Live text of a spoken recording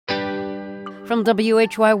From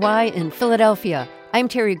WHYY in Philadelphia, I'm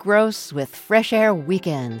Terry Gross with Fresh Air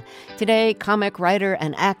Weekend. Today, comic writer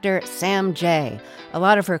and actor Sam Jay. A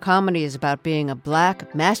lot of her comedy is about being a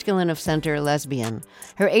black, masculine-of-center lesbian.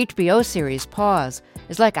 Her HBO series, Pause,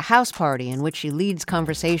 is like a house party in which she leads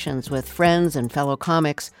conversations with friends and fellow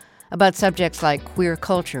comics about subjects like queer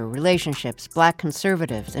culture, relationships, black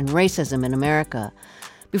conservatives, and racism in America.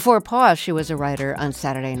 Before Pause, she was a writer on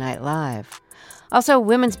Saturday Night Live. Also,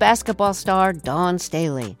 women's basketball star Dawn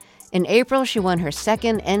Staley. In April, she won her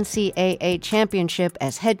second NCAA championship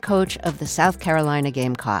as head coach of the South Carolina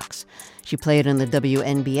Gamecocks. She played in the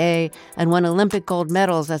WNBA and won Olympic gold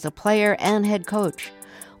medals as a player and head coach.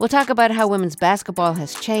 We'll talk about how women's basketball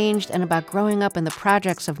has changed and about growing up in the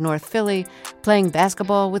projects of North Philly, playing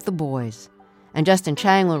basketball with the boys. And Justin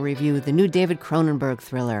Chang will review the new David Cronenberg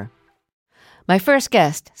thriller. My first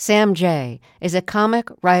guest, Sam Jay, is a comic,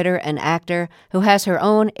 writer, and actor who has her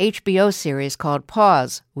own HBO series called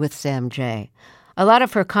Pause with Sam Jay. A lot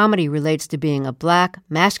of her comedy relates to being a black,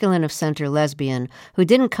 masculine-of-center lesbian who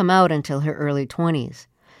didn't come out until her early 20s.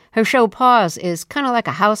 Her show Pause is kind of like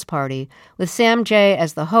a house party, with Sam Jay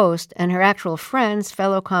as the host and her actual friends,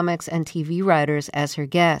 fellow comics, and TV writers as her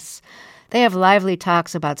guests. They have lively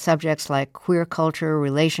talks about subjects like queer culture,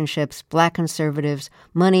 relationships, black conservatives,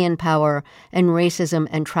 money and power, and racism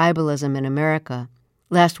and tribalism in America.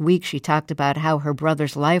 Last week, she talked about how her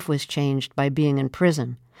brother's life was changed by being in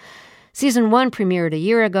prison. Season 1 premiered a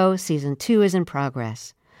year ago. Season 2 is in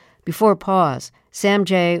progress. Before Pause, Sam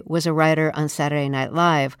Jay was a writer on Saturday Night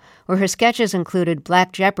Live, where her sketches included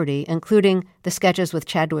Black Jeopardy, including the sketches with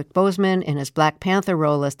Chadwick Boseman in his Black Panther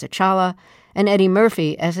role as T'Challa, and Eddie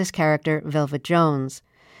Murphy as his character Velvet Jones.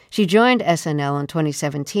 She joined SNL in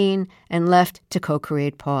 2017 and left to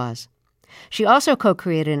co-create Pause. She also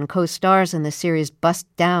co-created and co-stars in the series Bust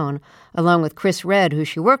Down, along with Chris Redd, who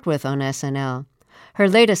she worked with on SNL. Her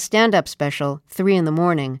latest stand-up special, 3 in the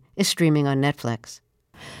Morning, is streaming on Netflix.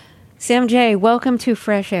 Sam Jay, welcome to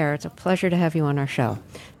Fresh Air. It's a pleasure to have you on our show.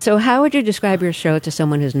 So how would you describe your show to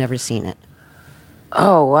someone who's never seen it?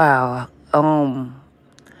 Oh, wow.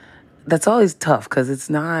 That's always tough because it's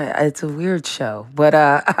a weird show. But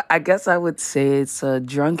I guess I would say it's a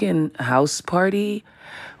drunken house party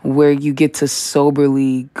where you get to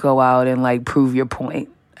soberly go out and, like, prove your point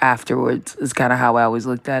afterwards is kind of how I always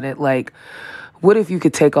looked at it. Like, what if you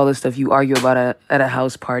could take all the stuff you argue about at a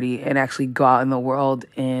house party and actually go out in the world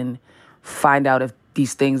and find out if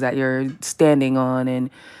these things that you're standing on and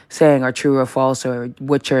saying are true or false, or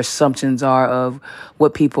what your assumptions are of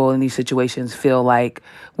what people in these situations feel like.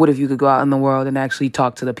 What if you could go out in the world and actually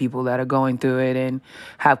talk to the people that are going through it and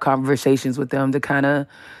have conversations with them to kind of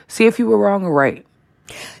see if you were wrong or right?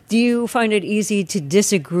 Do you find it easy to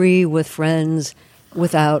disagree with friends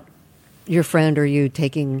without your friend or you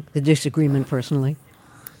taking the disagreement personally?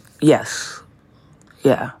 Yes.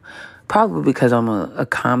 Yeah. Probably because I'm a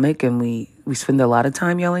comic and we spend a lot of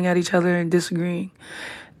time yelling at each other and disagreeing.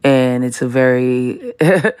 And it's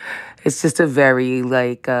just a very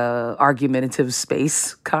argumentative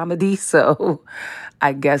space comedy. So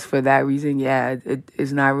I guess for that reason, yeah,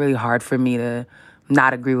 it's not really hard for me to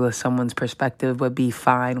not agree with someone's perspective, but be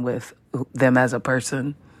fine with them as a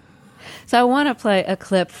person. So I want to play a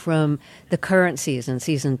clip from the current season,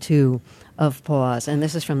 season 2 of Pause, and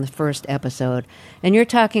this is from the first episode. And you're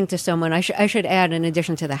talking to someone, I should add, in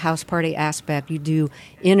addition to the house party aspect, you do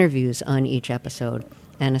interviews on each episode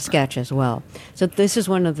and a sketch as well. So this is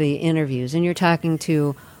one of the interviews, and you're talking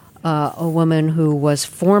to a woman who was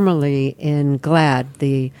formerly in GLAAD,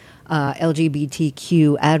 the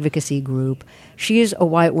LGBTQ advocacy group. She is a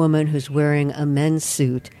white woman who's wearing a men's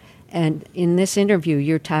suit. And in this interview,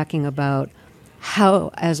 you're talking about how,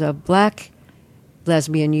 as a black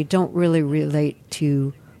lesbian, you don't really relate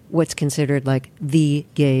to what's considered like the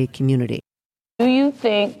gay community. Do you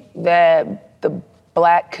think that the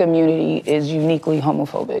black community is uniquely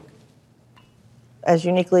homophobic? As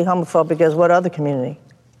uniquely homophobic as what other community?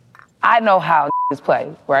 I know how is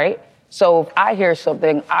play, right? So if I hear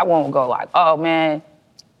something, I won't go like, oh man,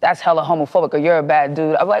 that's hella homophobic, or you're a bad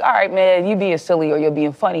dude. I'm like, all right, man, you being silly or you're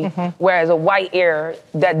being funny. Mm-hmm. Whereas a white ear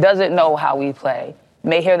that doesn't know how we play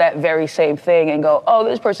may hear that very same thing and go, oh,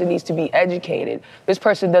 this person needs to be educated. This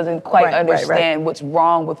person doesn't quite understand what's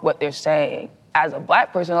wrong with what they're saying. As a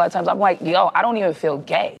black person, a lot of times I'm like, yo, I don't even feel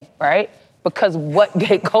gay, right? Because what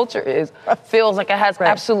gay culture is feels like it has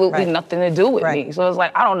absolutely nothing to do with me. So it's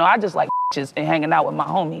like, I don't know, I just like bitches and hanging out with my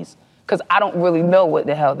homies because I don't really know what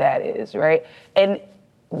the hell that is, right? And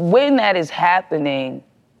when that is happening,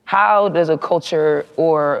 how does a culture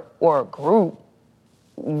or a group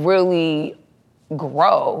really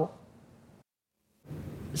grow?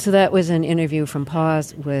 So that was an interview from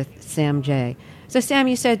Pause with Sam J. So Sam,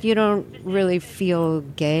 you said you don't really feel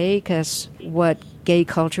gay because what gay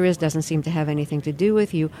culture is doesn't seem to have anything to do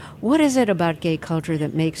with you. What is it about gay culture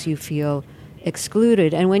that makes you feel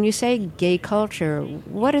excluded? And when you say gay culture,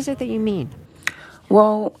 what is it that you mean?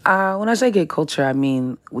 Well, when I say gay culture, I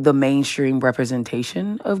mean the mainstream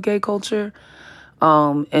representation of gay culture.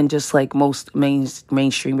 And just like most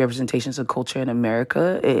mainstream representations of culture in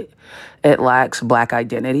America, it lacks Black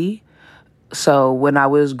identity. So when I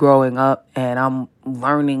was growing up and I'm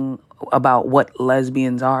learning about what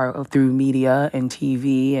lesbians are through media and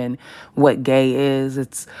TV and what gay is,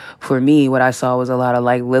 it's, for me, what I saw was a lot of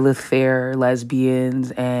like Lilith Fair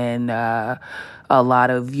lesbians and a lot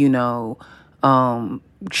of,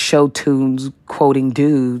 show tunes quoting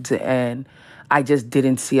dudes, and I just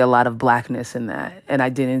didn't see a lot of Blackness in that. And I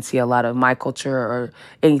didn't see a lot of my culture or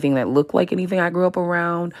anything that looked like anything I grew up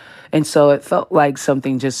around. And so it felt like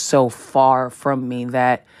something just so far from me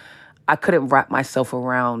that I couldn't wrap myself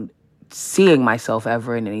around seeing myself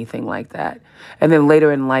ever in anything like that. And then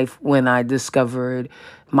later in life, when I discovered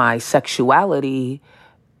my sexuality,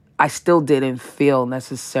 I still didn't feel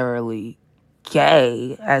necessarily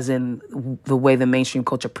gay, as in the way the mainstream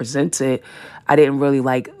culture presents it. I didn't really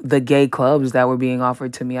like the gay clubs that were being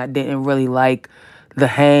offered to me. I didn't really like the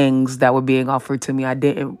hangs that were being offered to me. I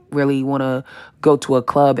didn't really want to go to a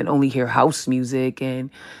club and only hear house music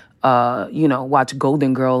and, watch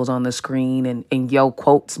Golden Girls on the screen and yell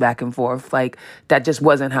quotes back and forth. Like, that just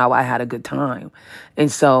wasn't how I had a good time.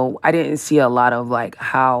 And so I didn't see a lot of like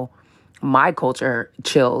how my culture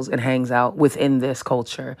chills and hangs out within this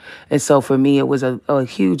culture. And so for me, it was a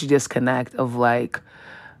huge disconnect of like,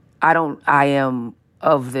 I am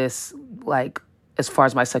of this, like, as far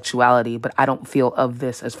as my sexuality, but I don't feel of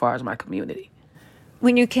this as far as my community.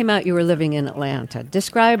 When you came out, you were living in Atlanta.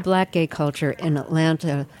 Describe Black gay culture in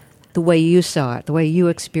Atlanta the way you saw it, the way you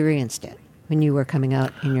experienced it when you were coming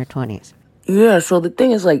out in your 20s. Yeah, so the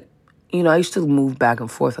thing is, like, I used to move back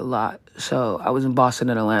and forth a lot. So I was in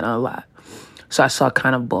Boston and Atlanta a lot. So I saw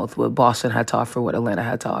kind of both, what Boston had to offer, what Atlanta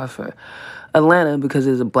had to offer. Atlanta, because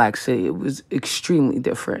it's a Black city, it was extremely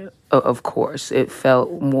different, of course. It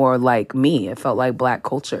felt more like me. It felt like Black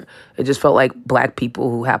culture. It just felt like Black people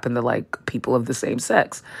who happened to like people of the same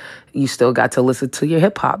sex. You still got to listen to your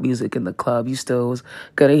hip-hop music in the club. You still was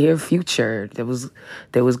going to hear Future. There was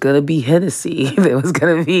going to be Hennessy. There was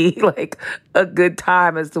going to be like a good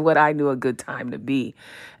time as to what I knew a good time to be.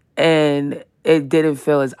 And it didn't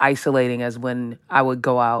feel as isolating as when I would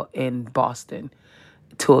go out in Boston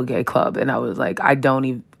to a gay club and I was like, I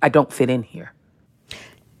don't fit in here.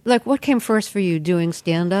 Like, what came first for you, doing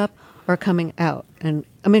stand-up or coming out? And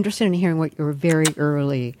I'm interested in hearing what your very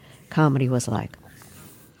early comedy was like.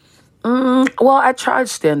 Well, I tried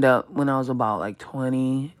stand-up when I was about like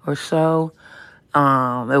 20 or so.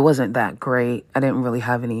 It wasn't that great. I didn't really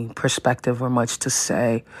have any perspective or much to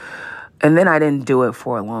say. And then I didn't do it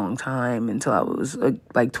for a long time until I was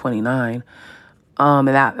like 29. And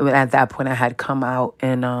at that point, I had come out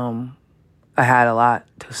and I had a lot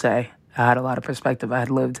to say. I had a lot of perspective. I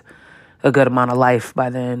had lived a good amount of life by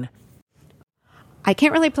then. I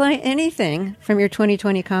can't really play anything from your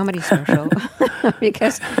 2020 comedy special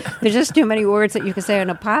because there's just too many words that you can say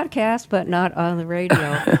on a podcast, but not on the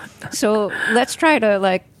radio. So let's try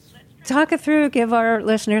to talk it through, give our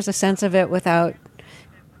listeners a sense of it without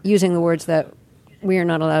using the words that we are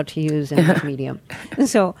not allowed to use in this medium. And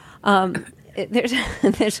so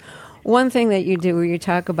there's one thing that you do where you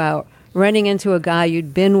talk about running into a guy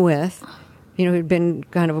you'd been with, who'd been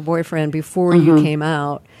kind of a boyfriend before you came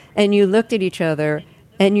out, and you looked at each other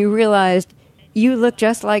and you realized you looked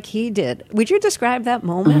just like he did. Would you describe that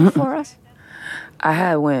moment for us? I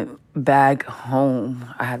had went back home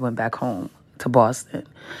to Boston,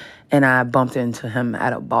 and I bumped into him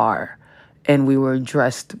at a bar, and we were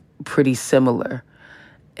dressed pretty similar.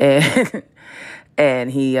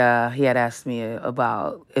 And he had asked me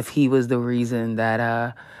about if he was the reason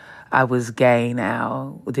that I was gay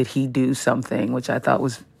now. Did he do something? Which I thought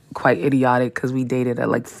was quite idiotic because we dated at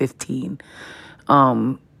like 15.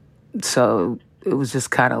 So it was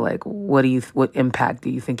just kind of like, what impact do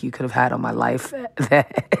you think you could have had on my life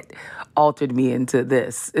that altered me into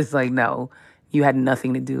this? It's like, no, you had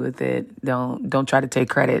nothing to do with it. Don't try to take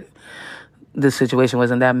credit. The situation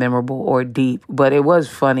wasn't that memorable or deep, but it was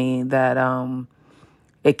funny that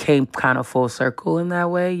it came kind of full circle in that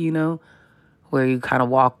way, where you kind of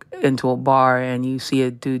walk into a bar and you see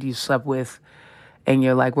a dude you slept with and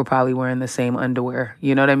you're like, we're probably wearing the same underwear.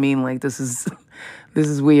 You know what I mean? Like, this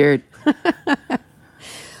is weird.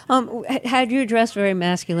 Had you dressed very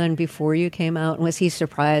masculine before you came out? And was he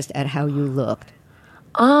surprised at how you looked?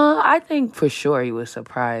 I think for sure he was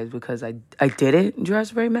surprised because I didn't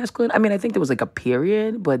dress very masculine. I mean, I think there was like a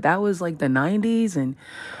period, but that was like the 90s. And,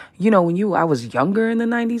 I was younger in the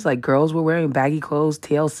 90s, like girls were wearing baggy clothes.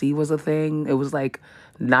 TLC was a thing. It was like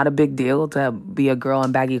not a big deal to be a girl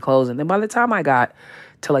in baggy clothes. And then by the time I got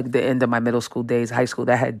to like the end of my middle school days, high school,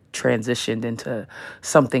 that had transitioned into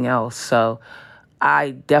something else. So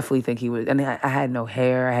I definitely think he was, and I had no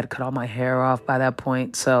hair. I had cut all my hair off by that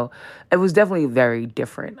point. So it was definitely very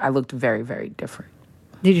different. I looked very, very different.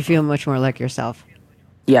 Did you feel much more like yourself?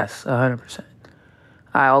 Yes, 100%.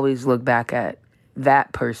 I always look back at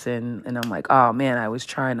that person and I'm like, oh man, I was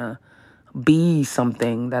trying to be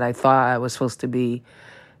something that I thought I was supposed to be.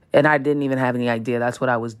 And I didn't even have any idea that's what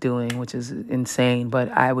I was doing, which is insane.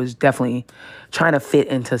 But I was definitely trying to fit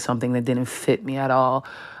into something that didn't fit me at all.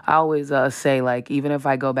 I always say, like, even if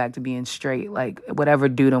I go back to being straight, like, whatever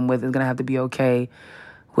dude I'm with is going to have to be okay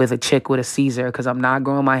with a chick with a Caesar because I'm not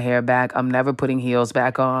growing my hair back. I'm never putting heels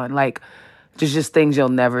back on. Like, just things you'll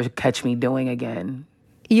never catch me doing again.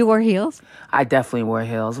 You wore heels? I definitely wore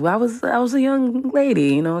heels. Well, I was a young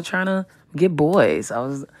lady, trying to get boys. I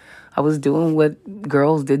was doing what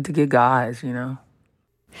girls did to get guys,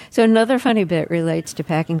 So another funny bit relates to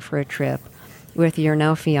packing for a trip with your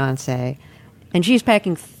now fiance, and she's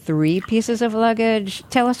packing 3 pieces of luggage.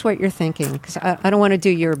 Tell us what you're thinking, because I don't want to do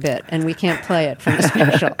your bit, and we can't play it from the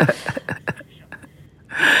special.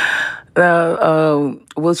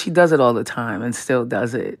 Well, she does it all the time and still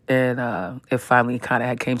does it. And it finally kind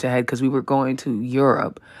of came to a head because we were going to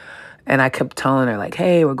Europe. And I kept telling her, like,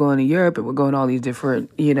 hey, we're going to Europe and we're going to all these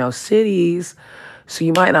different, cities. So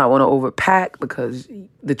you might not want to overpack because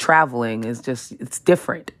the traveling is it's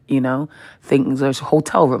different,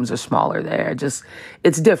 hotel rooms are smaller there.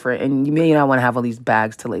 It's different. And you may not want to have all these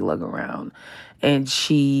bags to lug around. And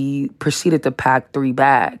she proceeded to pack 3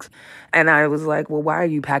 bags. And I was like, well, why are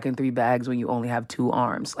you packing 3 bags when you only have 2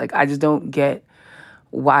 arms? Like, I just don't get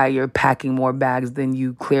why you're packing more bags than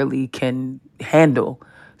you clearly can handle.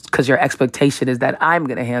 Because your expectation is that I'm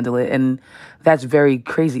going to handle it. And that's very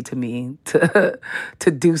crazy to me to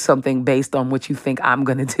do something based on what you think I'm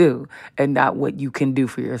going to do and not what you can do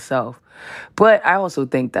for yourself. But I also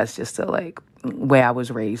think that's just a way I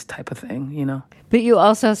was raised type of thing, But you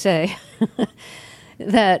also say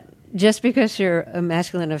that just because you're a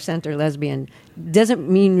masculine of center lesbian doesn't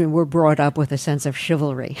mean we're brought up with a sense of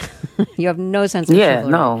chivalry. You have no sense of chivalry. Yeah,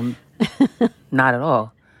 no, not at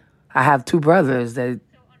all. I have 2 brothers that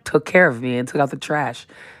took care of me and took out the trash.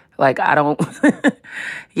 Like, I don't,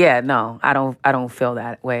 I don't feel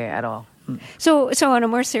that way at all. So on a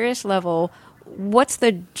more serious level, what's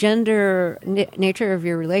the gender nature of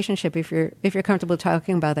your relationship? If you're comfortable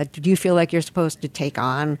talking about that, do you feel like you're supposed to take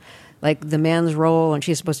on like the man's role and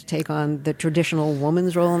she's supposed to take on the traditional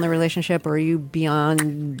woman's role in the relationship, or are you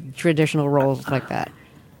beyond traditional roles like that?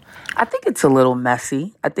 I think it's a little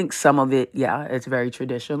messy. I think some of it, it's very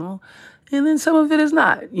traditional. And then some of it is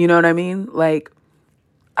not. You know what I mean? Like,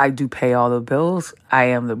 I do pay all the bills. I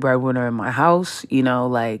am the breadwinner in my house.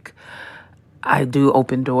 I do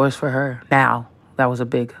open doors for her now. That was a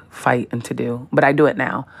big fight and to do, but I do it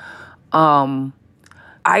now.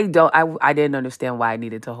 I didn't understand why I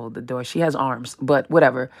needed to hold the door. She has arms, but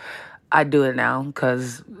whatever. I do it now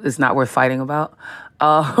because it's not worth fighting about.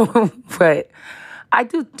 But I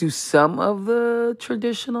do some of the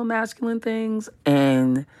traditional masculine things,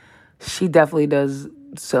 and she definitely does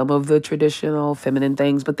some of the traditional feminine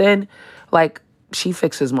things. But then, she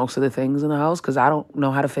fixes most of the things in the house because I don't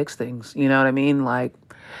know how to fix things. You know what I mean? Like,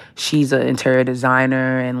 she's an interior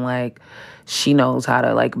designer and, she knows how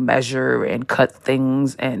to, measure and cut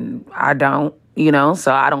things. And I don't,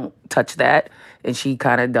 so I don't touch that. And she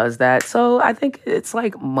kind of does that. So I think it's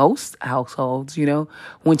like most households,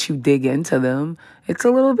 once you dig into them, it's a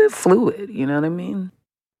little bit fluid. You know what I mean?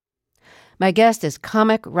 My guest is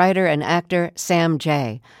comic, writer, and actor Sam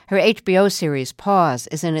Jay. Her HBO series, Pause,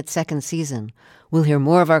 is in its 2nd season. We'll hear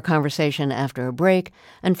more of our conversation after a break,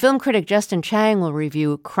 and film critic Justin Chang will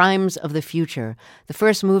review Crimes of the Future, the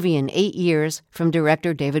first movie in 8 years from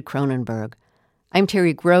director David Cronenberg. I'm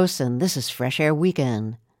Terry Gross, and this is Fresh Air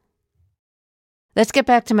Weekend. Let's get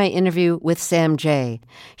back to my interview with Sam Jay.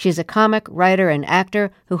 She's a comic, writer, and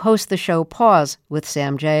actor who hosts the show Pause with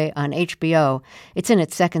Sam Jay on HBO. It's in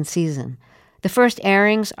its 2nd season. The first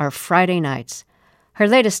airings are Friday nights. Her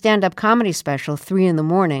latest stand-up comedy special, 3 in the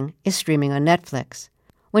Morning, is streaming on Netflix.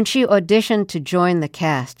 When she auditioned to join the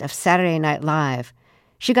cast of Saturday Night Live,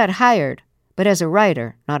 she got hired, but as a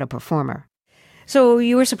writer, not a performer. So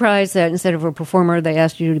you were surprised that instead of a performer, they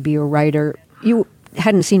asked you to be a writer. You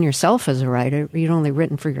hadn't seen yourself as a writer. You'd only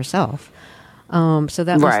written for yourself. So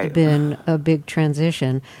that must have been a big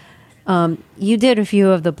transition. You did a few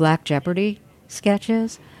of the Black Jeopardy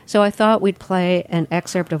sketches, so I thought we'd play an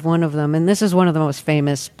excerpt of one of them. And this is one of the most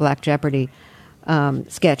famous Black Jeopardy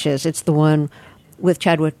sketches. It's the one with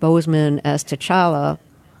Chadwick Boseman as T'Challa,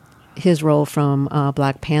 his role from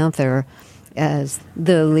Black Panther as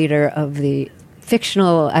the leader of the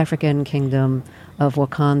fictional African kingdom of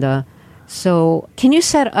Wakanda. So can you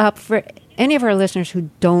set up, for any of our listeners who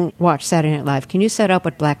don't watch Saturday Night Live, can you set up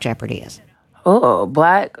what Black Jeopardy is? Oh,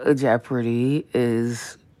 Black Jeopardy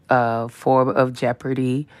is a form of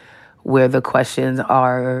Jeopardy where the questions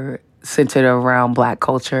are centered around Black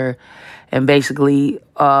culture. And basically,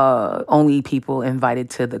 only people invited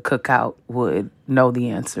to the cookout would know the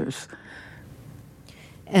answers.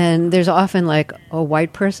 And there's often like a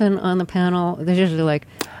white person on the panel. There's usually like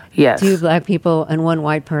Yes. 2 Black people and 1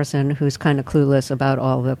 white person who's kind of clueless about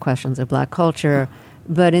all the questions of Black culture.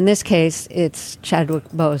 But in this case, it's Chadwick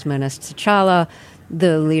Boseman as T'Challa,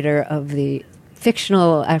 the leader of the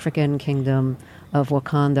fictional African kingdom of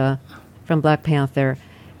Wakanda from Black Panther.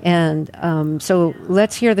 And so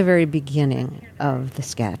let's hear the very beginning of the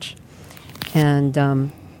sketch.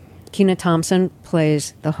 And Keena Thompson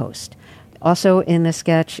plays the host. Also in the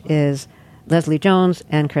sketch is Leslie Jones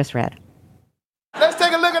and Chris Redd. Let's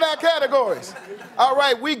take a look at our categories. All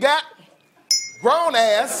right, we got grown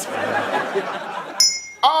ass.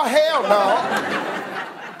 Oh, hell no.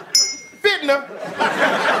 Fitna.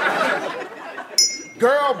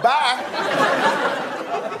 Girl, bye.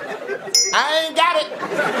 I ain't got it.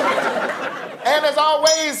 And as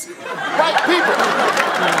always, white people.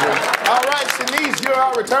 All right, Shanice, you're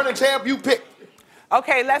our returning champ. You pick.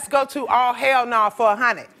 Okay, let's go to all hell no for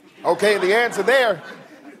 100. Okay, the answer there.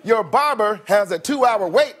 Your barber has a 2-hour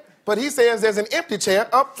wait, but he says there's an empty chair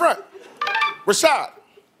up front. Rashad.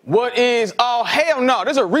 What is all hell no?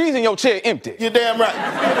 There's a reason your chair empty. You're damn right.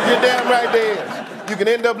 You're damn right there is. You can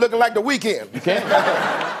end up looking like The Weeknd. You can.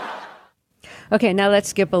 Okay, now let's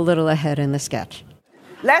skip a little ahead in the sketch.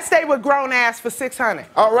 Let's stay with grown ass for 600.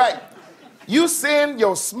 All right. You send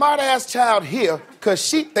your smart-ass child here because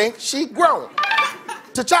she thinks she grown.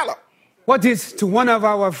 T'Challa. What is to one of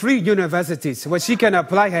our free universities where she can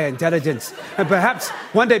apply her intelligence and perhaps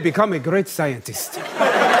one day become a great scientist?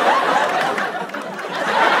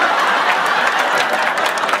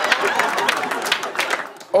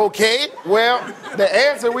 Okay, well, the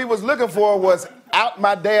answer we was looking for was out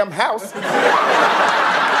my damn house. But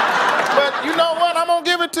you know what? I'm gonna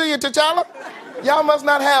give it to you, T'Challa. Y'all must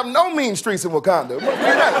not have no mean streets in Wakanda. It must be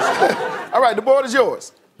nice. All right, the board is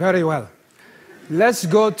yours. Very well. Let's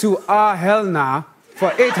go to hell nah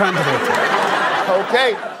for 800.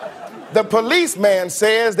 Okay. The policeman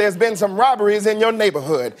says there's been some robberies in your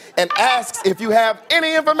neighborhood and asks if you have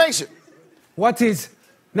any information. What is,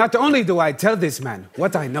 not only do I tell this man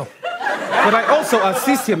what I know, but I also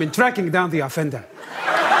assist him in tracking down the offender.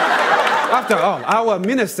 After all, our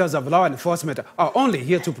ministers of law enforcement are only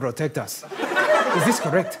here to protect us. Is this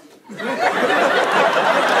correct?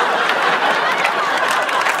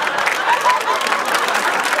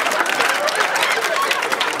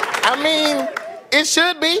 I mean, it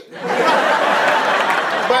should be.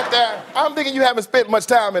 But I'm thinking you haven't spent much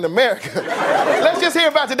time in America. Let's just hear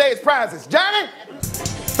about today's prizes. Johnny?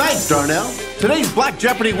 Thanks, Darnell. Today's Black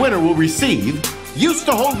Jeopardy winner will receive Used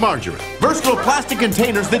to Hold Margarine. Versatile plastic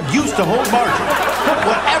containers that used to hold margarine. Put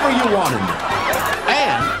whatever you want in there.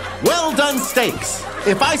 And Well Done Steaks.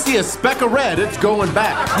 If I see a speck of red, it's going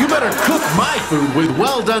back. You better cook my food with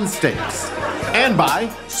Well Done Steaks. And by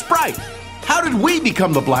Sprite. How did we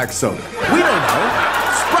become the black soda? We don't know.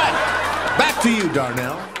 Sprite. Back to you,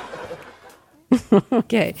 Darnell.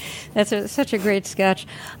 Okay, that's such a great sketch.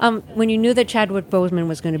 When you knew that Chadwick Boseman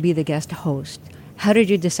was going to be the guest host, how did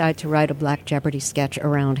you decide to write a Black Jeopardy sketch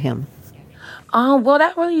around him? Well,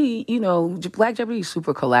 that really, Black Jeopardy is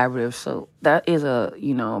super collaborative. So that is a,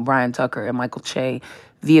 Brian Tucker and Michael Che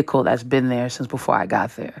vehicle that's been there since before I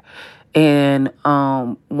got there. And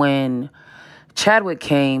when Chadwick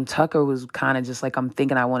came, Tucker was kind of just like, I'm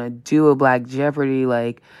thinking I want to do a Black Jeopardy,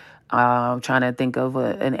 like, I'm trying to think of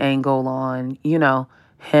an angle on,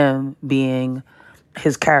 him being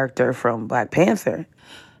his character from Black Panther.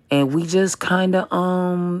 And we just kind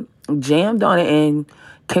of jammed on it and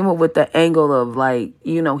came up with the angle of, like,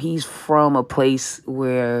 he's from a place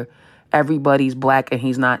where everybody's Black and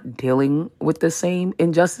he's not dealing with the same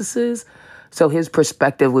injustices. So his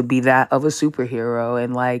perspective would be that of a superhero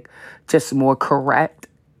and, like, just more correct.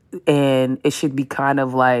 And it should be kind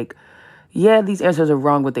of like, yeah, these answers are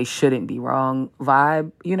wrong, but they shouldn't be wrong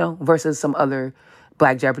vibe, versus some other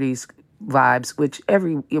Black Jeopardy's vibes, which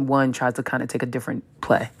everyone tries to kind of take a different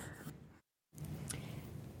play.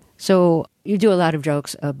 So you do a lot of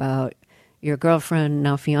jokes about your girlfriend,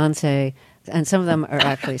 now fiance, and some of them are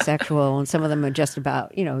actually sexual, and some of them are just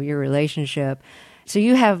about, your relationship. So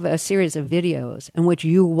you have a series of videos in which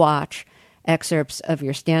you watch excerpts of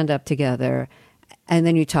your stand-up together, and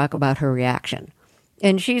then you talk about her reaction.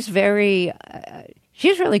 And she's really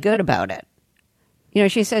good about it.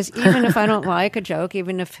 She says, even if I don't like a joke,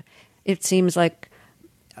 even if it seems like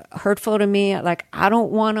hurtful to me, like, I don't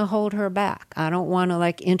want to hold her back. I don't want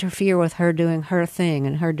to interfere with her doing her thing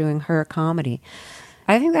and her doing her comedy.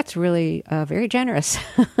 I think that's really very generous.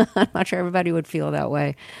 I'm not sure everybody would feel that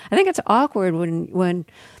way. I think it's awkward when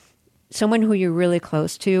someone who you're really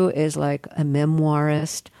close to is like a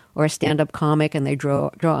memoirist or a stand-up comic and they draw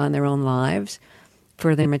on their own lives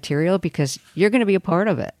for their material, because you're going to be a part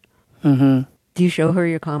of it. Mm-hmm. Do you show her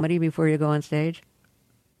your comedy before you go on stage?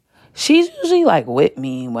 She's usually with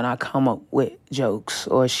me when I come up with jokes,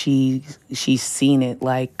 or she's seen it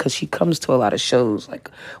because she comes to a lot of shows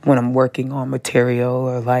when I'm working on material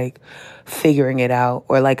or figuring it out,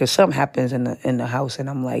 or if something happens in the house and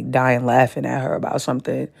I'm dying laughing at her about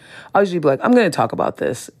something, I'll usually be like, I'm going to talk about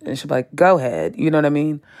this, and she'll be like, go ahead, you know what I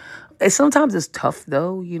mean? And sometimes it's tough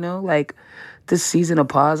though, this season of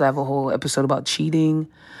Pause, I have a whole episode about cheating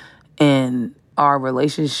and our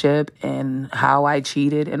relationship and how I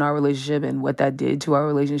cheated in our relationship and what that did to our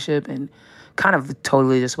relationship, and kind of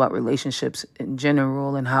totally just about relationships in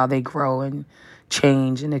general and how they grow and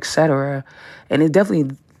change and etc. And it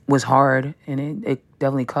definitely was hard, and it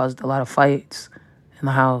definitely caused a lot of fights in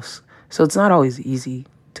the house. So it's not always easy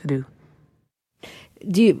to do.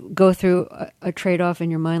 Do you go through a trade-off in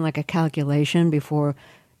your mind, like a calculation before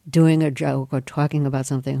doing a joke or talking about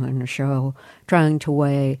something on a show, trying to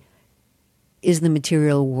weigh, is the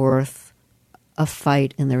material worth a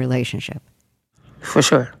fight in the relationship? For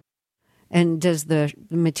sure. And does the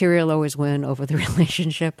material always win over the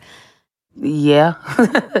relationship? Yeah.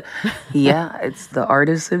 Yeah, it's the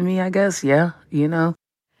artist in me, I guess. Yeah,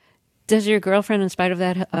 Does your girlfriend, in spite of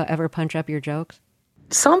that, ever punch up your jokes?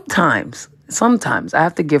 Sometimes. I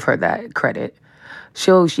have to give her that credit.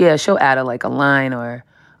 She'll add a line, or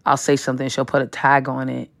I'll say something, she'll put a tag on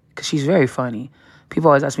it, because she's very funny. People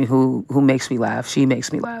always ask me who makes me laugh. She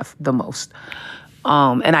makes me laugh the most.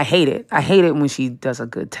 And I hate it. I hate it when she does a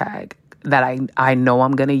good tag that I know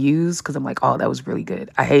I'm going to use, because I'm like, oh, that was really good.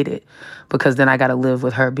 I hate it, because then I got to live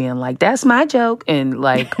with her being like, that's my joke, and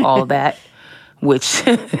all that, which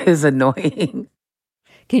is annoying.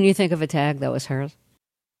 Can you think of a tag that was hers?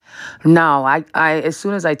 No, I as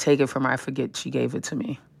soon as I take it from her, I forget she gave it to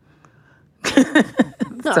me.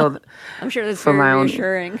 So I'm sure that's very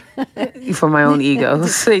reassuring. For my own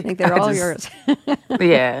ego's sake. I think they're all yours.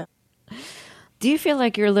 Yeah. Do you feel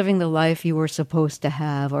like you're living the life you were supposed to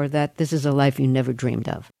have, or that this is a life you never dreamed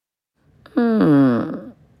of?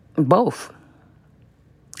 Both.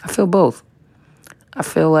 I feel both. I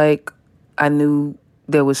feel like I knew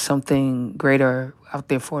there was something greater out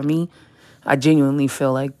there for me. I genuinely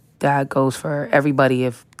feel like that goes for everybody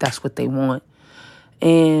if that's what they want.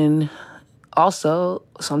 And also,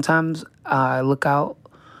 sometimes I look out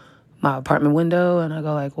my apartment window and I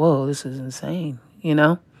go whoa, this is insane,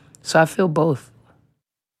 So I feel both.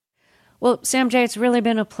 Well, Sam Jay, it's really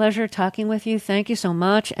been a pleasure talking with you. Thank you so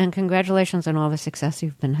much, and congratulations on all the success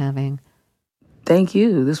you've been having. Thank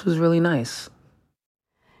you. This was really nice.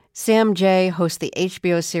 Sam Jay hosts the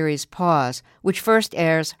HBO series Pause, which first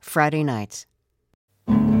airs Friday nights.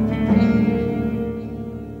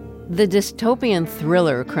 The dystopian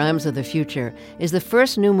thriller Crimes of the Future is the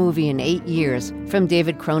first new movie in 8 years from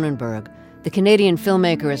David Cronenberg. The Canadian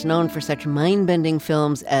filmmaker is known for such mind-bending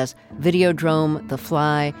films as Videodrome, The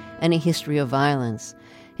Fly, and A History of Violence.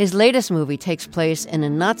 His latest movie takes place in a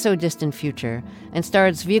not-so-distant future and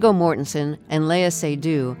stars Viggo Mortensen and Léa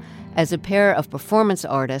Seydoux as a pair of performance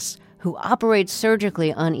artists who operate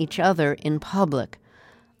surgically on each other in public.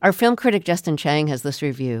 Our film critic Justin Chang has this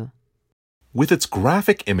review. With its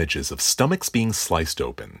graphic images of stomachs being sliced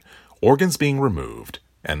open, organs being removed,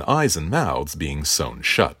 and eyes and mouths being sewn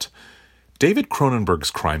shut, David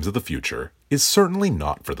Cronenberg's Crimes of the Future is certainly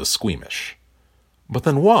not for the squeamish. But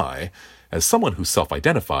then why, as someone who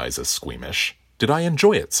self-identifies as squeamish, did I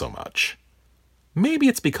enjoy it so much? Maybe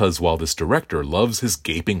it's because while this director loves his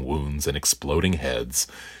gaping wounds and exploding heads,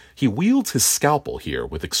 he wields his scalpel here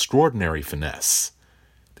with extraordinary finesse.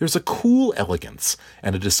 There's a cool elegance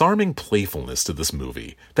and a disarming playfulness to this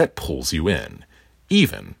movie that pulls you in,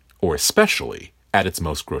 even, or especially, at its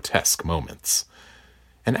most grotesque moments.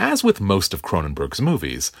 And as with most of Cronenberg's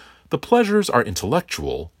movies, the pleasures are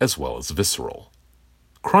intellectual as well as visceral.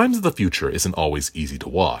 Crimes of the Future isn't always easy to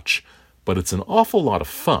watch, but it's an awful lot of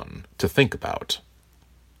fun to think about.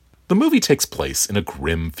 The movie takes place in a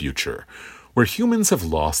grim future, where humans have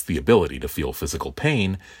lost the ability to feel physical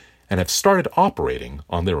pain and have started operating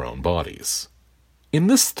on their own bodies. In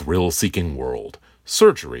this thrill-seeking world,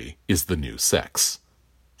 surgery is the new sex.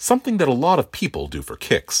 Something that a lot of people do for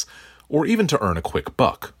kicks, or even to earn a quick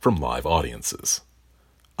buck from live audiences.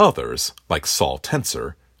 Others, like Saul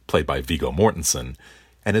Tenser, played by Viggo Mortensen,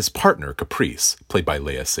 and his partner Caprice, played by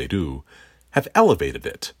Léa Seydoux, have elevated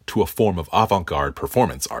it to a form of avant-garde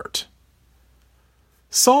performance art.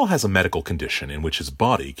 Saul has a medical condition in which his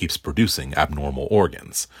body keeps producing abnormal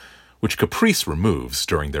organs, which Caprice removes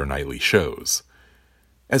during their nightly shows.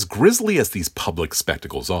 As grisly as these public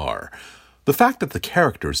spectacles are, the fact that the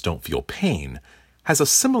characters don't feel pain has a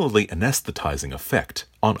similarly anesthetizing effect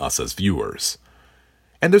on us as viewers.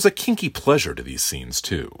 And there's a kinky pleasure to these scenes,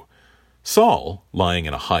 too. Saul, lying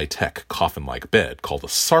in a high-tech coffin-like bed called a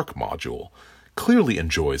Sark module, clearly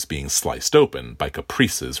enjoys being sliced open by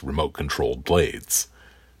Caprice's remote-controlled blades.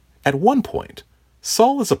 At one point,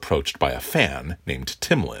 Saul is approached by a fan named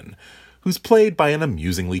Timlin, who's played by an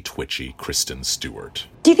amusingly twitchy Kristen Stewart.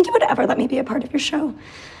 Do you think you would ever let me be a part of your show?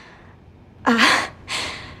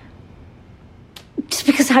 Just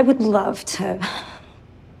because I would love to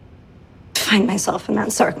find myself in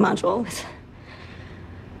that Sark module with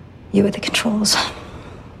you at the controls.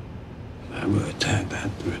 That would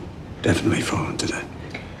definitely fall into the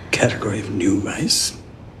category of new race.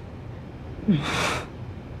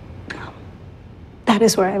 That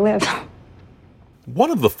is where I live.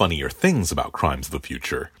 One of the funnier things about Crimes of the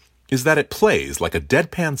Future is that it plays like a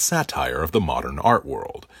deadpan satire of the modern art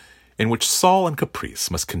world, in which Saul and Caprice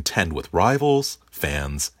must contend with rivals,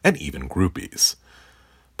 fans, and even groupies.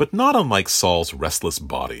 But not unlike Saul's restless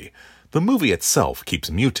body, the movie itself keeps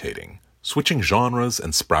mutating, switching genres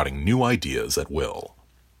and sprouting new ideas at will.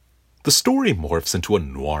 The story morphs into a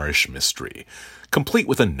noirish mystery, complete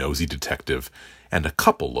with a nosy detective and a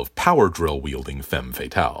couple of power drill-wielding femme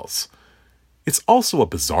fatales. It's also a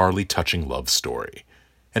bizarrely touching love story,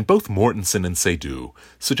 and both Mortensen and Seydoux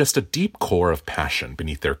suggest a deep core of passion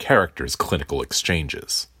beneath their characters' clinical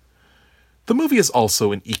exchanges. The movie is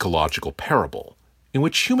also an ecological parable, in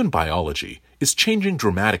which human biology is changing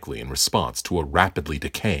dramatically in response to a rapidly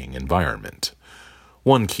decaying environment.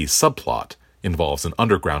 One key subplot involves an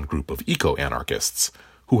underground group of eco-anarchists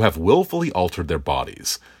who have willfully altered their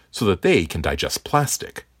bodies so that they can digest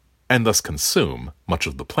plastic, and thus consume much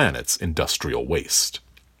of the planet's industrial waste.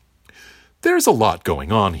 There's a lot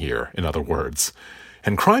going on here, in other words,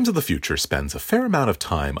 and Crimes of the Future spends a fair amount of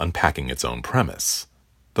time unpacking its own premise,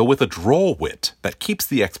 though with a droll wit that keeps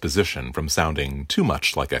the exposition from sounding too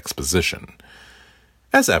much like exposition.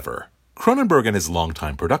 As ever, Cronenberg and his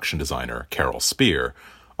longtime production designer, Carol Spear,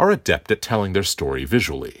 are adept at telling their story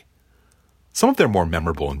visually. Some of their more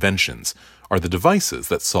memorable inventions are the devices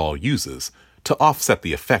that Saul uses to offset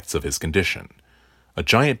the effects of his condition, a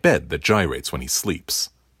giant bed that gyrates when he sleeps,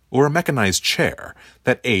 or a mechanized chair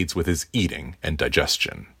that aids with his eating and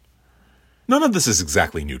digestion. None of this is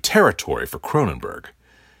exactly new territory for Cronenberg.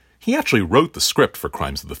 He actually wrote the script for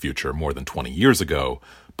Crimes of the Future more than 20 years ago,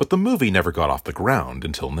 but the movie never got off the ground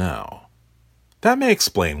until now. That may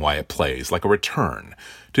explain why it plays like a return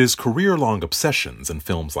to his career-long obsessions in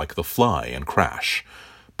films like The Fly and Crash,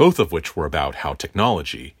 both of which were about how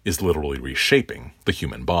technology is literally reshaping the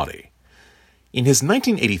human body. In his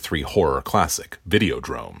 1983 horror classic,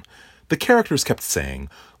 Videodrome, the characters kept saying,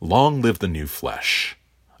 "Long live the new flesh,"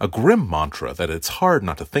 a grim mantra that it's hard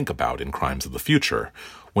not to think about in Crimes of the Future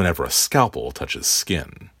whenever a scalpel touches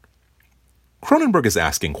skin. Cronenberg is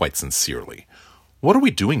asking quite sincerely, what are we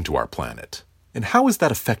doing to our planet? And how is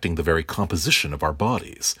that affecting the very composition of our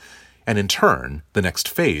bodies, and in turn, the next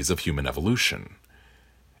phase of human evolution?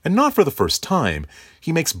 And not for the first time,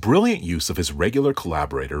 he makes brilliant use of his regular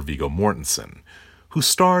collaborator Viggo Mortensen, who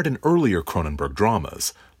starred in earlier Cronenberg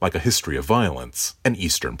dramas like A History of Violence and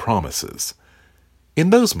Eastern Promises. In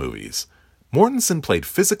those movies, Mortensen played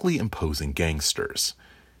physically imposing gangsters.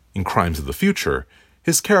 In Crimes of the Future,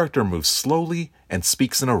 his character moves slowly and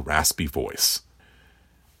speaks in a raspy voice.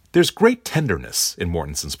 There's great tenderness in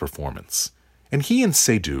Mortensen's performance, and he and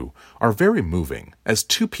Seydoux are very moving as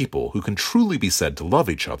two people who can truly be said to love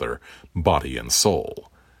each other, body and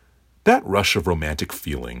soul. That rush of romantic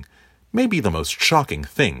feeling may be the most shocking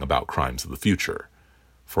thing about Crimes of the Future.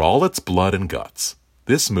 For all its blood and guts,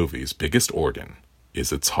 this movie's biggest organ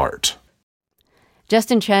is its heart.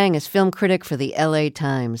 Justin Chang is film critic for the LA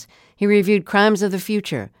Times. He reviewed Crimes of the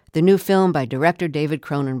Future, the new film by director David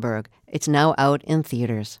Cronenberg. It's now out in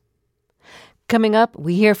theaters. Coming up,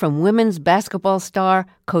 we hear from women's basketball star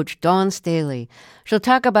Coach Dawn Staley. She'll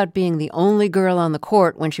talk about being the only girl on the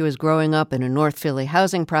court when she was growing up in a North Philly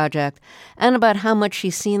housing project and about how much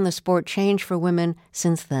she's seen the sport change for women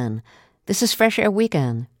since then. This is Fresh Air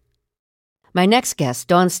Weekend. My next guest,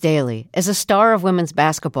 Dawn Staley, is a star of women's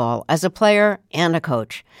basketball as a player and a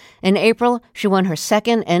coach. In April, she won her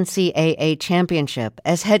second NCAA championship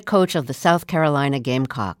as head coach of the South Carolina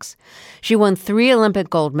Gamecocks. She won 3 Olympic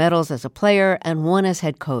gold medals as a player and 1 as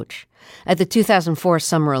head coach. At the 2004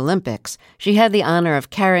 Summer Olympics, she had the honor of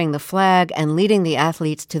carrying the flag and leading the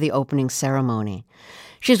athletes to the opening ceremony.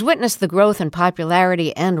 She's witnessed the growth in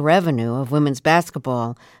popularity and revenue of women's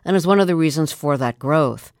basketball and is one of the reasons for that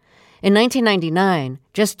growth. In 1999,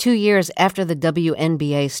 just 2 years after the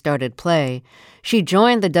WNBA started play, she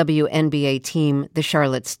joined the WNBA team, the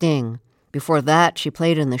Charlotte Sting. Before that, she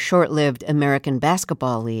played in the short-lived American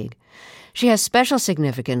Basketball League. She has special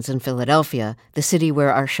significance in Philadelphia, the city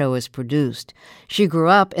where our show is produced. She grew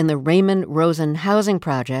up in the Raymond Rosen housing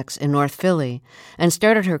projects in North Philly and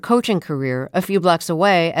started her coaching career a few blocks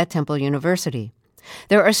away at Temple University.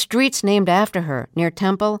 There are streets named after her near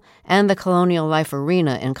Temple and the Colonial Life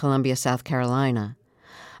Arena in Columbia, South Carolina.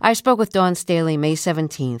 I spoke with Dawn Staley May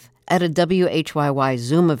 17th at a WHYY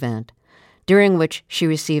Zoom event, during which she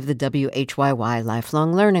received the WHYY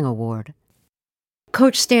Lifelong Learning Award.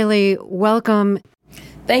 Coach Staley, welcome.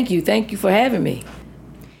 Thank you. Thank you for having me.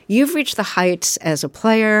 You've reached the heights as a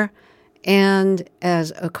player and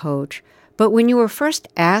as a coach, but when you were first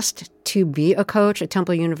asked to be a coach at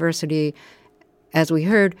Temple University, as we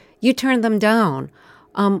heard, you turned them down.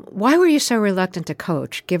 Why were you so reluctant to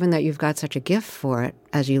coach, given that you've got such a gift for it,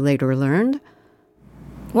 as you later learned?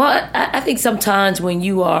 Well, I think sometimes when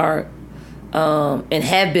you are, and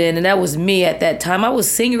have been, and that was me at that time, I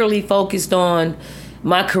was singularly focused on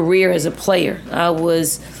my career as a player. I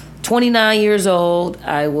was 29 years old.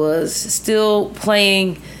 I was still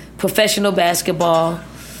playing professional basketball.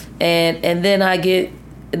 And then I get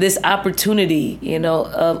this opportunity,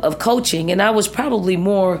 of coaching. And I was probably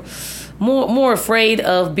more afraid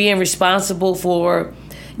of being responsible for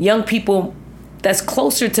young people that's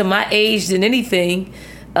closer to my age than anything.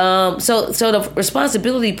 So the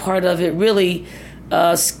responsibility part of it really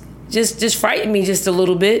just frightened me just a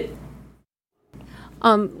little bit.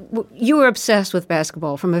 You were obsessed with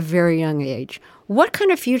basketball from a very young age. What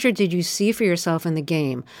kind of future did you see for yourself in the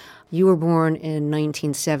game? You were born in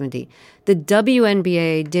 1970. The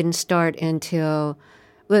WNBA didn't start until,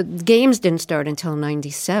 the games didn't start until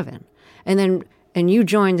 97. And you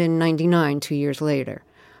joined in 99, 2 years later.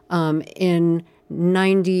 In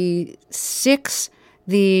 96,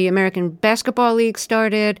 the American Basketball League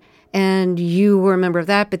started, and you were a member of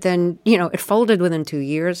that, but then, it folded within 2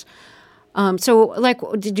 years. So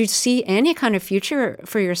did you see any kind of future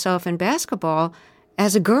for yourself in basketball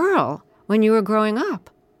as a girl when you were growing up?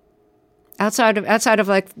 Outside of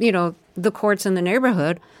the courts in the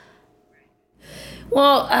neighborhood.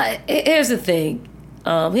 Well, here's the thing.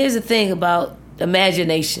 Here's the thing about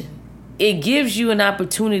imagination. It gives you an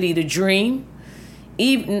opportunity to dream,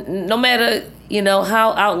 even no matter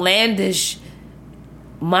how outlandish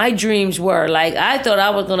my dreams were. Like, I thought I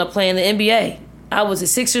was going to play in the NBA. I was a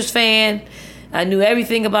Sixers fan. I knew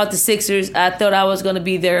everything about the Sixers. I thought I was going to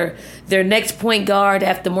be their next point guard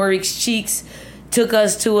after Maurice Cheeks took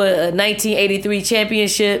us to a 1983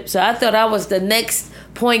 championship. So I thought I was the next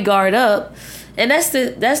point guard up. And that's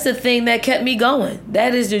the thing that kept me going.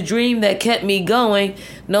 That is the dream that kept me going,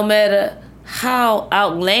 no matter how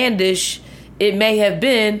outlandish it may have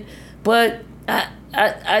been. But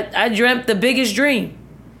I dreamt the biggest dream.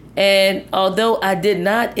 And although I did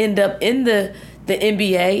not end up in the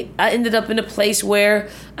NBA, I ended up in a place where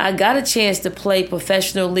I got a chance to play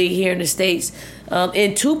professionally here in the States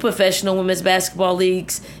in 2 professional women's basketball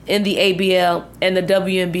leagues, in the ABL and the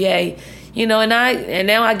WNBA. And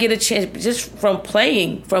now I get a chance just from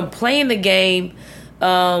playing the game.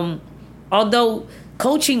 Although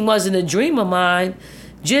coaching wasn't a dream of mine,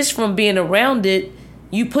 just from being around it,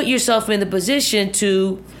 you put yourself in the position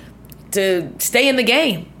to stay in the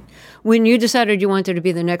game. When you decided you wanted to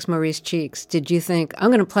be the next Maurice Cheeks, did you think, I'm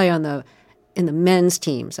going to play in the men's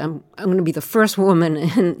teams? I'm going to be the first woman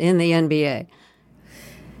in the NBA?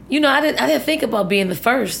 I didn't think about being the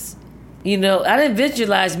first. I didn't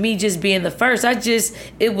visualize me just being the first.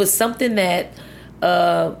 It was something that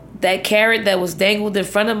that carrot that was dangled in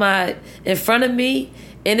front of me,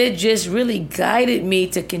 and it just really guided me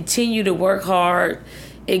to continue to work hard.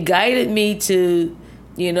 It guided me to,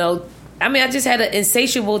 I just had an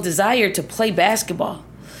insatiable desire to play basketball.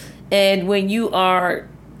 And when you are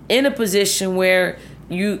in a position where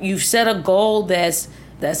you've set a goal that's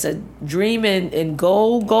a dream and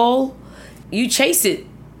goal, you chase it.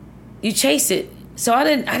 So I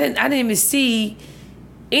didn't even see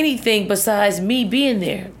anything besides me being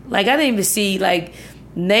there. Like, I didn't even see like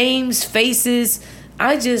names, faces.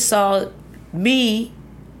 I just saw me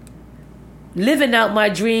living out my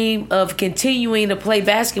dream of continuing to play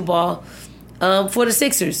basketball for the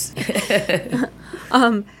Sixers.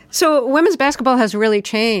 So women's basketball has really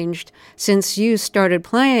changed since you started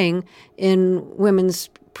playing in women's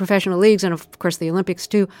professional leagues and, of course, the Olympics,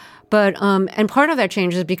 too. But and part of that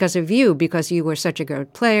change is because of you, because you were such a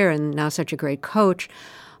great player and now such a great coach.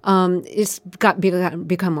 It's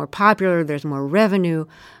become more popular. There's more revenue.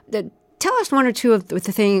 Tell us one or two of the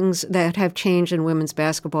things that have changed in women's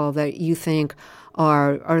basketball that you think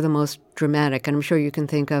are the most dramatic. And I'm sure you can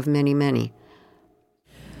think of many, many.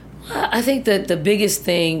 I think that the biggest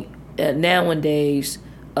thing nowadays,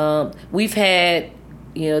 we've had,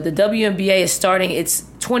 the WNBA is starting its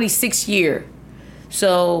 26th year.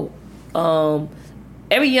 So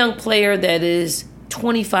every young player that is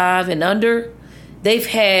 25 and under, they've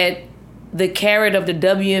had the carrot of the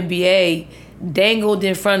WNBA dangled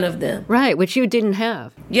in front of them. Right, which you didn't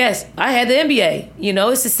have. Yes, I had the NBA.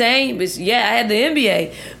 It's the same. I had the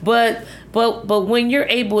NBA. But when you're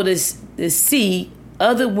able to see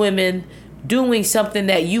other women doing something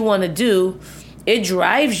that you want to do, it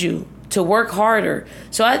drives you to work harder.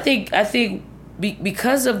 So I think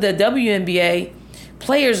because of the WNBA,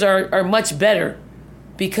 players are much better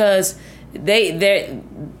because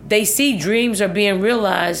they see dreams are being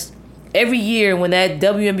realized every year when that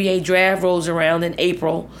WNBA draft rolls around in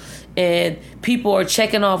April and people are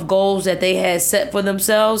checking off goals that they had set for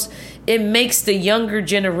themselves. It makes the younger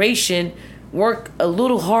generation work a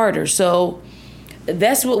little harder. So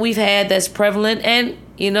that's what we've had that's prevalent. And,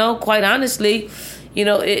 quite honestly,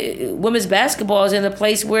 women's basketball is in a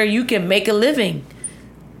place where you can make a living.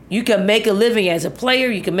 You can make a living as a player.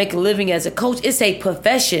 You can make a living as a coach. It's a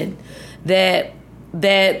profession that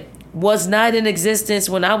was not in existence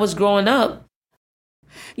when I was growing up.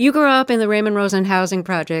 You grew up in the Raymond Rosen housing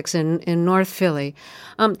projects in North Philly.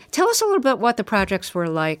 Tell us a little bit what the projects were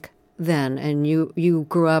like then, and you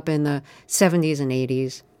grew up in the 70s and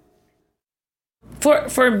 80s.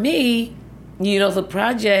 For me, the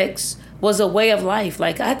projects was a way of life.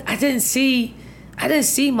 Like I didn't see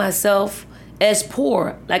myself as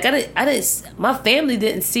poor. Like my family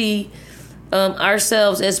didn't see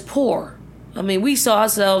ourselves as poor. I mean, we saw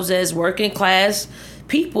ourselves as working class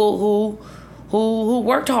people who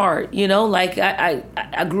worked hard. Like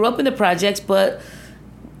I grew up in the projects, but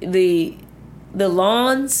the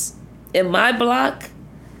lawns in my block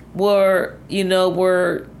were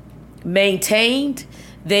maintained.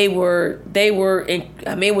 It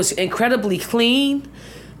was incredibly clean.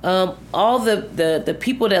 All the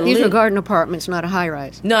people that These were garden apartments, not a high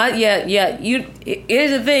rise. No, yeah.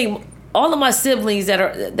 Here's the thing. All of my siblings that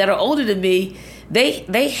are older than me,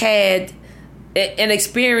 they had an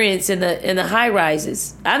experience in the high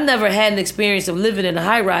rises. I've never had an experience of living in the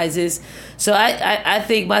high rises, so I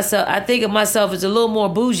think of myself as a little more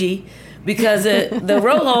bougie because the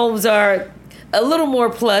row homes are a little more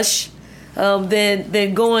plush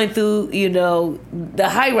than going through the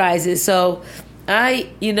high rises. So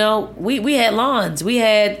we had lawns, we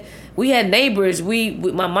had neighbors.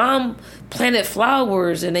 My mom planted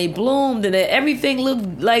flowers and they bloomed and everything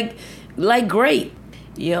looked like great.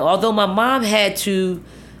 Although my mom had to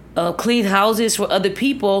clean houses for other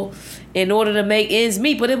people in order to make ends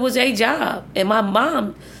meet, but it was a job. And my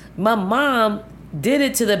mom did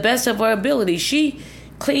it to the best of her ability. She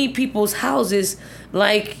cleaned people's houses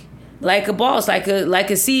like a boss, like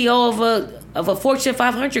a CEO of a Fortune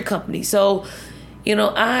 500 company. So,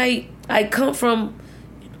 I come from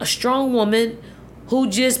a strong woman who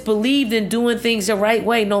just believed in doing things the right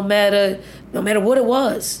way, no matter what it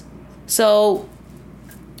was. So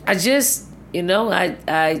I just,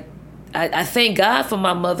 I thank God for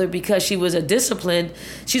my mother because she's a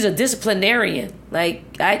disciplinarian. Like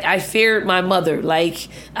I feared my mother. Like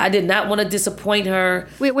I did not want to disappoint her.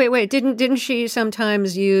 Wait. Didn't she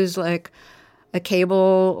sometimes use like a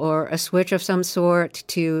cable or a switch of some sort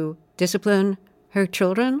to discipline her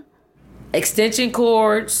children? Extension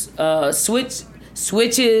cords,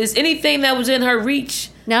 switches, anything that was in her reach.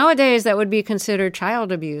 Nowadays, that would be considered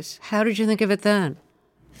child abuse. How did you think of it then?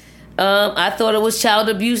 I thought it was child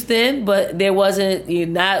abuse then, but there wasn't.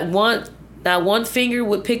 Not one finger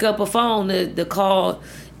would pick up a phone to call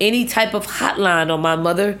any type of hotline on my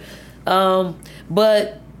mother.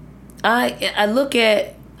 But I look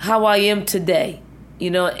at how I am today,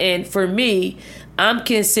 and for me, I'm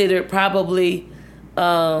considered probably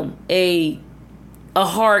a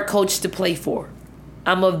hard coach to play for.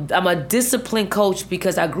 I'm a disciplined coach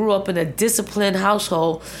because I grew up in a disciplined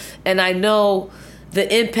household, and I know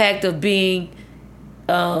the impact of being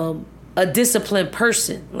a disciplined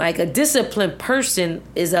person. Like, a disciplined person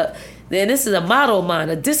and this is a motto of mine,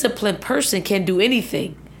 a disciplined person can do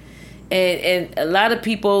anything. And a lot of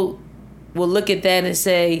people will look at that and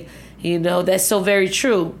say, that's so very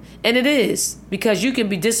true. And it is, because you can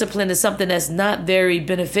be disciplined in something that's not very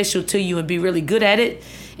beneficial to you and be really good at it,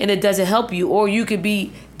 and it doesn't help you. Or you could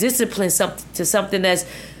be disciplined to something that's,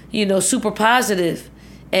 super positive,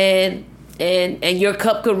 and your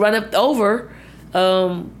cup could run up over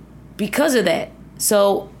because of that.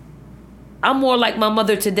 So I'm more like my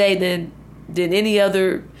mother today than any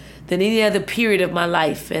other period of my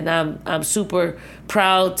life, and I'm super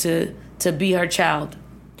proud to be her child.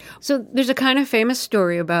 So there's a kind of famous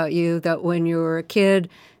story about you that when you were a kid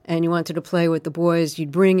and you wanted to play with the boys,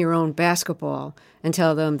 you'd bring your own basketball and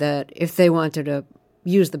tell them that if they wanted to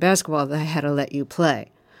use the basketball, they had to let you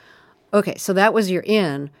play. Okay, so that was your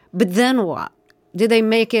in. But then what? Did they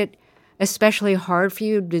make it especially hard for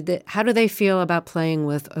you? How do they feel about playing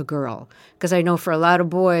with a girl? Because I know for a lot of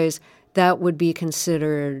boys, that would be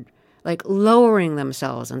considered like lowering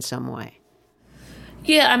themselves in some way.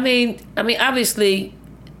 Yeah, I mean, obviously,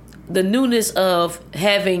 the newness of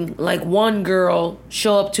having like one girl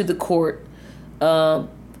show up to the court,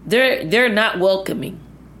 they're not welcoming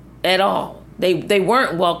at all. They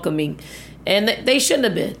weren't welcoming, and they shouldn't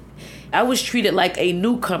have been. I was treated like a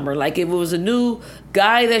newcomer. Like, if it was a new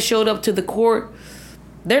guy that showed up to the court,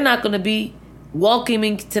 they're not going to be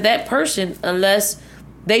welcoming to that person unless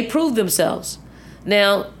they prove themselves.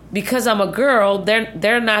 Now, because I'm a girl,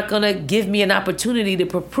 they're not going to give me an opportunity to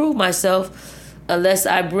prove myself unless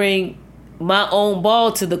I bring my own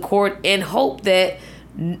ball to the court and hope that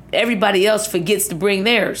everybody else forgets to bring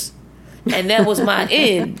theirs. And that was my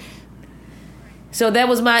end. So that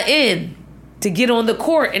was my end, to get on the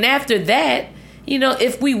court. And after that,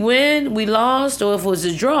 if we win, we lost, or if it was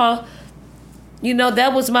a draw,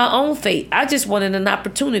 that was my own fate. I just wanted an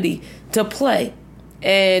opportunity to play.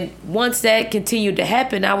 And once that continued to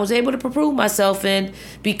happen, I was able to prove myself and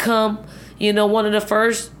become, one of the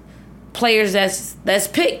first players that's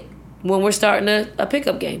picked when we're starting a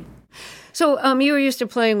pickup game. So you were used to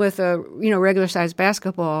playing with regular sized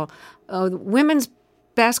basketball. Women's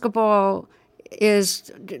basketball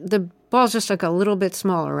the ball's just like a little bit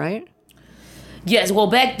smaller, right? Yes. Well,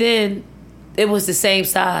 back then it was the same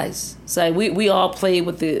size. So we all played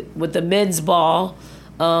with the men's ball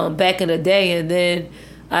back in the day, and then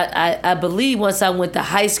I believe once I went to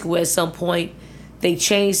high school at some point, they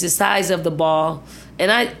changed the size of the ball,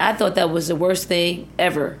 and I thought that was the worst thing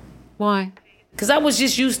ever. Why? Because I was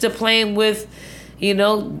just used to playing with,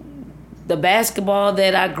 the basketball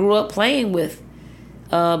that I grew up playing with.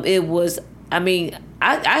 I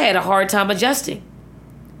had a hard time adjusting.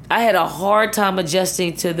 I had a hard time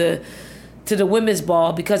adjusting to the women's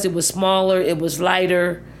ball because it was smaller, it was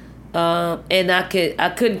lighter, and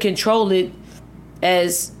I couldn't control it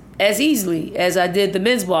as easily as I did the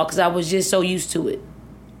men's ball because I was just so used to it.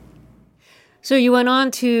 So you went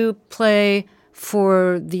on to play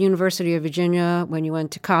for the University of Virginia when you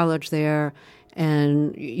went to college there,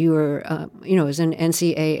 and you were, it was an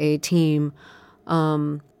NCAA team.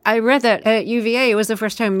 I read that at UVA, it was the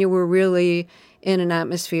first time you were really in an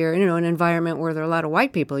atmosphere, an environment where there are a lot of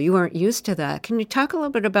white people. You weren't used to that. Can you talk a little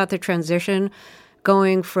bit about the transition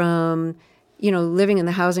going from, living in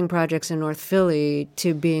the housing projects in North Philly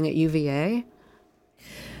to being at UVA?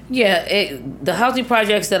 Yeah, the housing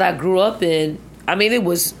projects that I grew up in, it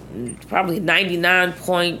was probably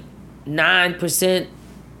 99.9%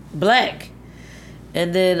 black.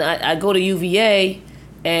 And then I go to UVA,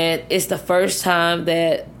 and it's the first time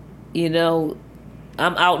that,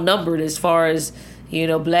 I'm outnumbered as far as,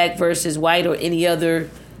 black versus white or any other,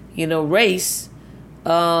 race.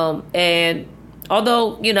 And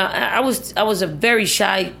although, I was a very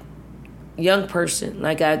shy young person.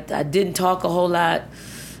 Like, I didn't talk a whole lot.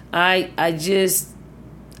 I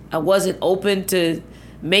wasn't open to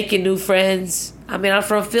making new friends. I'm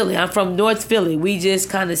from Philly. I'm from North Philly. We just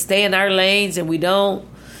kind of stay in our lanes, and we don't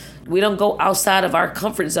go outside of our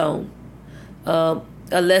comfort zone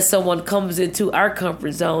unless someone comes into our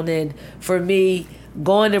comfort zone. And for me,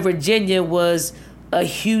 going to Virginia was a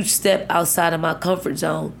huge step outside of my comfort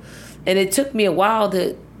zone. And it took me a while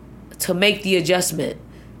to make the adjustment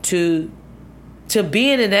to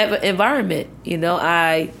being in that environment.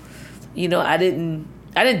 I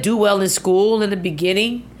didn't do well in school in the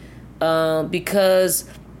beginning because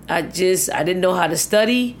I didn't know how to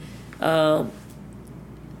study. I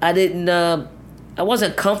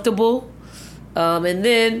wasn't comfortable And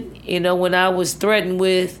then, when I was threatened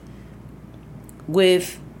with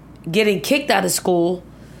getting kicked out of school,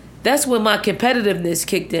 that's when my competitiveness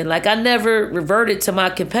kicked in. Like, I never reverted to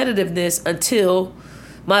my competitiveness until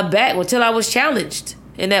I was challenged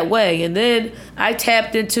in that way. And then I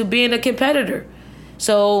tapped into being a competitor.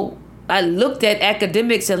 So I looked at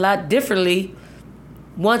academics a lot differently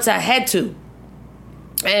once I had to.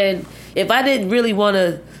 And if I didn't really want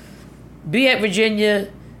to be at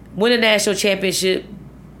Virginia, win a national championship,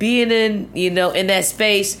 being in that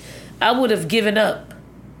space, I would have given up.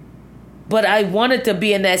 But I wanted to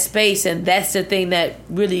be in that space, and that's the thing that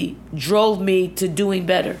really drove me to doing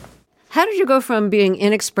better. How did you go from being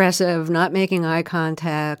inexpressive, not making eye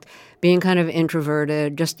contact, being kind of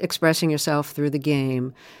introverted, just expressing yourself through the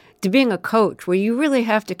game, to being a coach where you really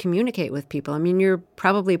have to communicate with people? I mean, you're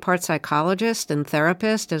probably part psychologist and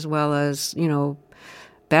therapist as well as,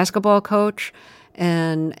 basketball coach.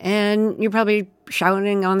 And you're probably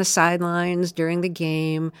shouting on the sidelines during the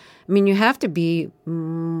game. I mean, you have to be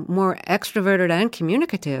more extroverted and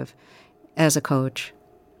communicative as a coach.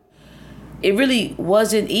 It really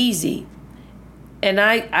wasn't easy. And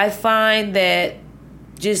I find that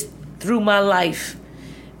just through my life,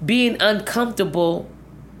 being uncomfortable,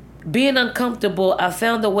 I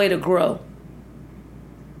found a way to grow.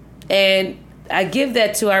 And I give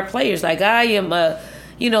that to our players. Like, I am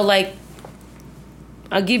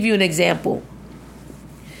I'll give you an example.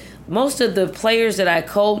 Most of the players that I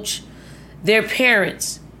coach, their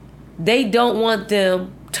parents, they don't want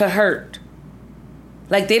them to hurt.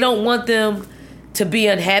 Like, they don't want them to be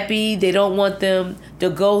unhappy. They don't want them to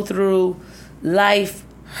go through life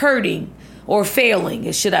hurting or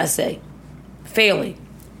failing, should I say. Failing.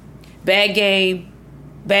 Bad game,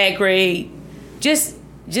 bad grade. Just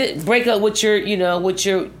break up with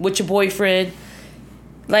your boyfriend.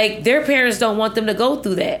 Like, their parents don't want them to go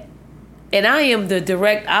through that. And I am the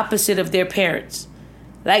direct opposite of their parents.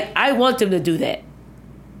 Like, I want them to do that.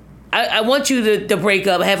 I want you to break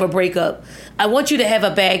up, have a breakup. I want you to have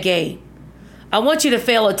a bad game. I want you to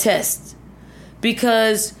fail a test.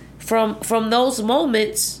 Because from those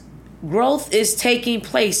moments, growth is taking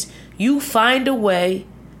place. You find a way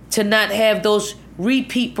to not have those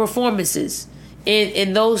repeat performances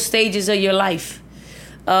in those stages of your life.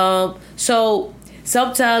 So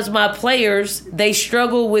sometimes my players, they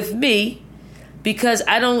struggle with me because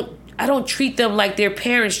I don't treat them like their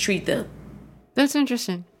parents treat them. That's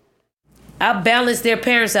interesting. I balance their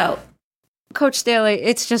parents out. Coach Staley,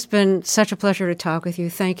 it's just been such a pleasure to talk with you.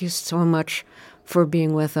 Thank you so much for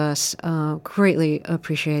being with us. Greatly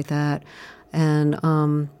appreciate that. And,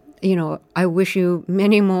 I wish you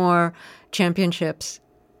many more championships.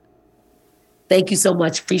 Thank you so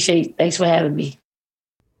much. Thanks for having me.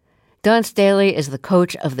 Dawn Staley is the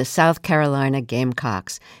coach of the South Carolina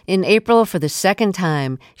Gamecocks. In April, for the second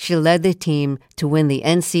time, she led the team to win the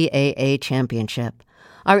NCAA championship.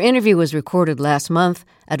 Our interview was recorded last month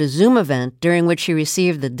at a Zoom event during which she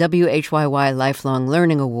received the WHYY Lifelong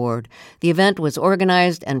Learning Award. The event was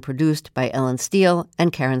organized and produced by Ellen Steele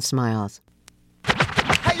and Karen Smiles.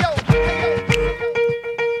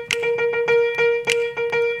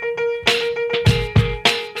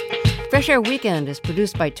 Fresh Air Weekend is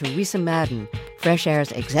produced by Teresa Madden. Fresh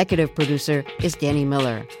Air's executive producer is Danny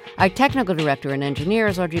Miller. Our technical director and engineer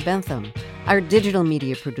is Audrey Bentham. Our digital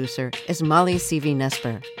media producer is Molly C.V.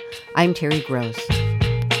 Nesper. I'm Terry Gross.